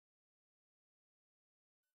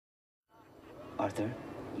Arthur,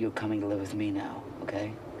 you're coming to live with me now,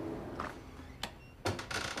 okay?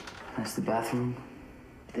 That's the bathroom.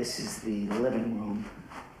 This is the living room.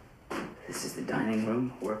 This is the dining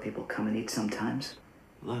room where people come and eat sometimes.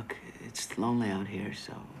 Look, it's lonely out here,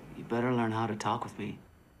 so you better learn how to talk with me.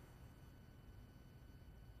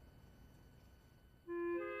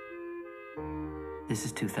 This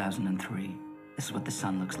is 2003. This is what the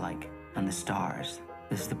sun looks like, and the stars.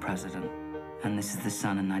 This is the president. And this is the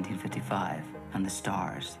sun in 1955, and the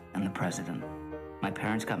stars, and the president. My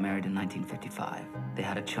parents got married in 1955. They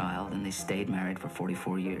had a child, and they stayed married for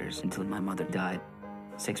 44 years until my mother died.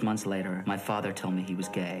 6 months later, my father told me he was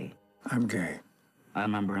gay. I'm gay. I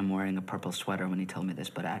remember him wearing a purple sweater when he told me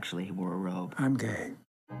this, but actually he wore a robe. I'm gay.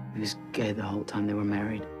 He was gay the whole time they were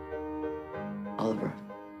married. Oliver,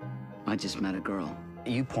 I just met a girl.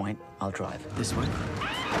 You point, I'll drive. This way.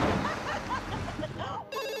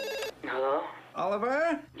 Hello?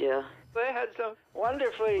 Oliver? Yeah. They had some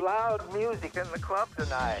wonderfully loud music in the club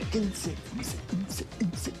tonight.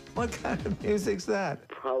 What kind of music's that?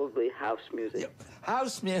 Probably house music.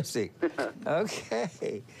 House music.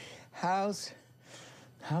 Okay. House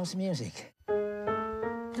music.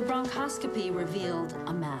 The bronchoscopy revealed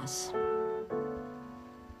a mass.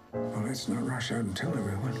 Well, let's not rush out and tell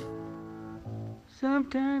everyone.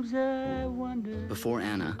 Sometimes I wonder. Before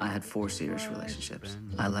Anna, I had 4 serious relationships.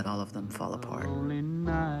 I let all of them fall apart.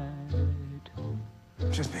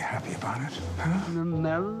 Just be happy about it, huh? The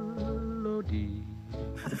melody.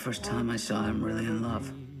 For the first time, I saw him really in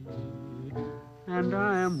love. And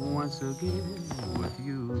I am once again with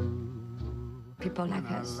you. People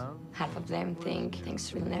like us, half of them think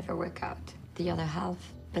things will never work out. The other half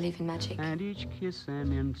believe in magic. And each kiss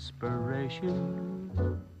an inspiration.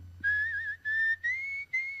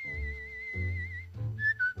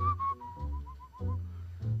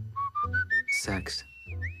 Sex,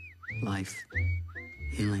 life,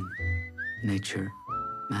 healing, nature,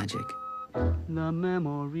 magic. The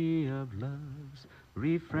memory of love's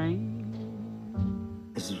refrain.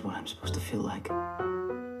 This is what I'm supposed to feel like.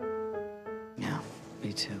 Yeah,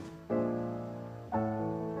 me too.